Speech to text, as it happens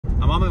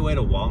on my way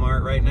to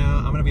Walmart right now.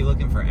 I'm gonna be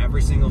looking for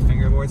every single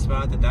fingerboard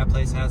spot that that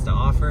place has to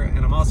offer,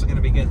 and I'm also gonna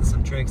be getting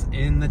some tricks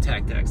in the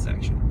tech deck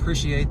section.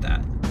 Appreciate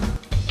that.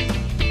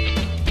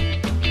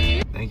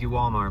 Thank you,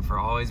 Walmart, for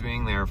always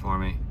being there for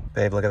me.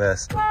 Babe, look at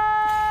this.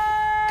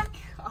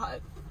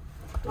 God.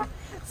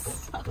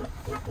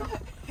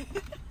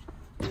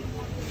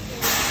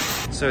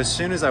 So as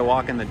soon as I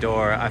walk in the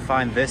door, I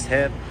find this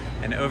hip,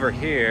 and over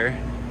here,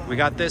 we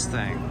got this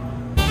thing.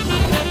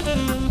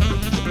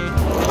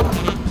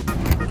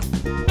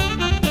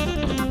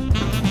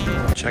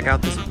 Check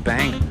out this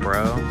bank,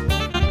 bro.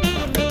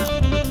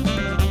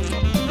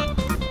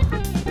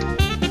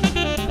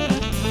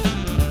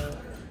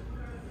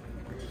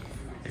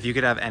 If you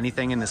could have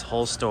anything in this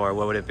whole store,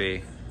 what would it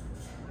be?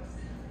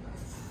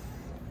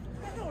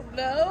 I don't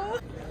know.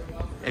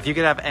 If you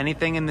could have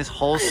anything in this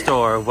whole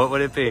store, what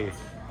would it be?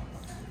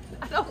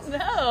 I don't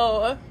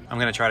know. I'm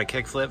gonna try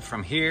to kickflip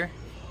from here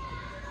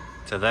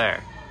to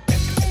there.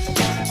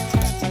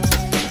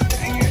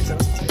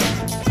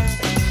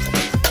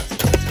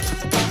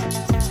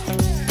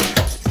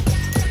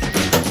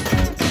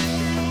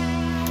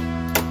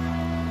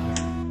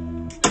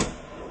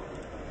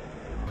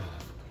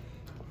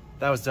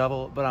 That was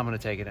double, but I'm gonna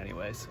take it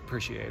anyways.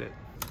 Appreciate it.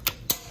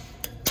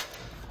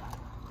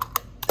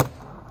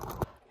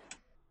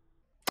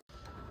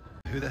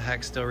 Who the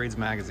heck still reads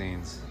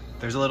magazines?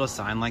 There's a little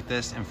sign like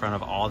this in front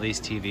of all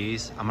these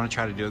TVs. I'm gonna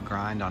try to do a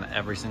grind on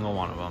every single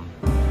one of them.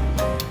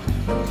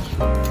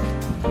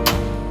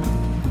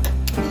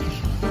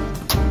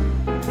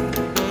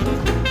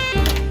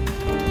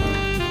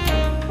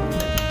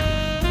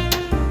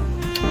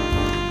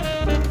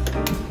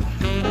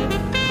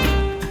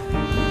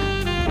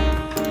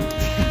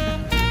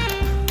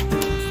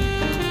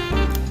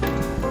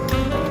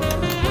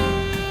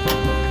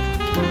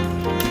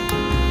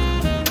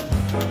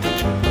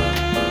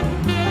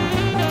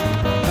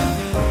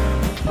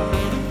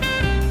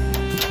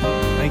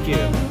 Thank you.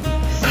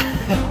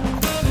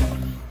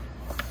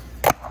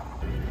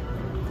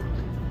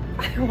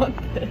 I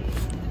want this.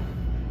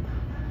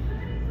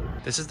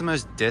 This is the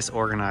most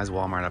disorganized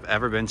Walmart I've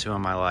ever been to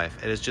in my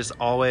life. It is just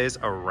always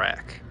a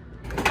wreck.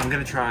 I'm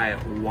gonna try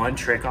one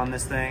trick on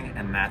this thing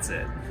and that's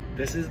it.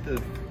 This is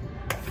the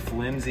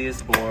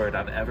flimsiest board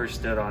I've ever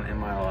stood on in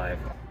my life.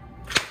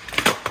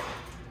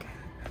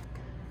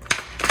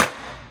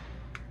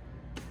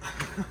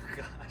 Oh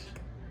gosh.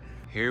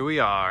 Here we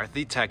are,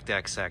 the tech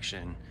deck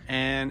section,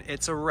 and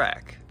it's a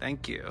wreck.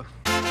 Thank you.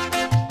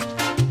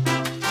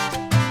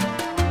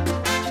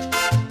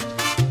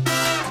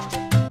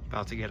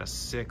 About to get a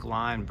sick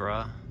line,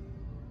 bruh.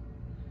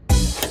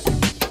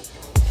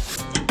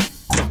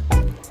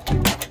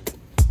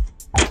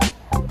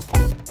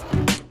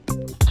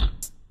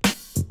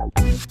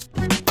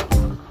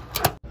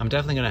 I'm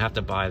definitely gonna have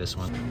to buy this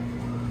one.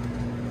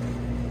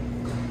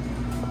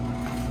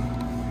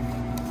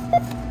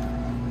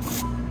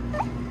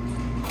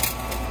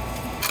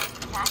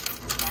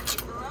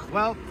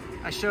 Well,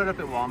 I showed up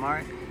at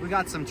Walmart. We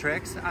got some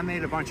tricks. I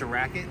made a bunch of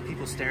racket.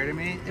 People stared at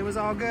me. It was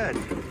all good.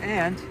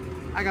 And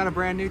I got a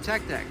brand new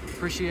tech deck.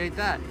 Appreciate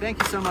that.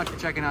 Thank you so much for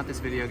checking out this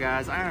video,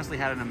 guys. I honestly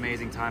had an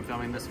amazing time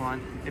filming this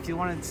one. If you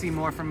wanted to see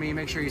more from me,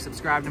 make sure you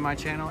subscribe to my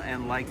channel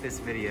and like this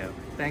video.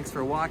 Thanks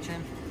for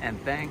watching, and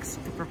thanks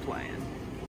for playing.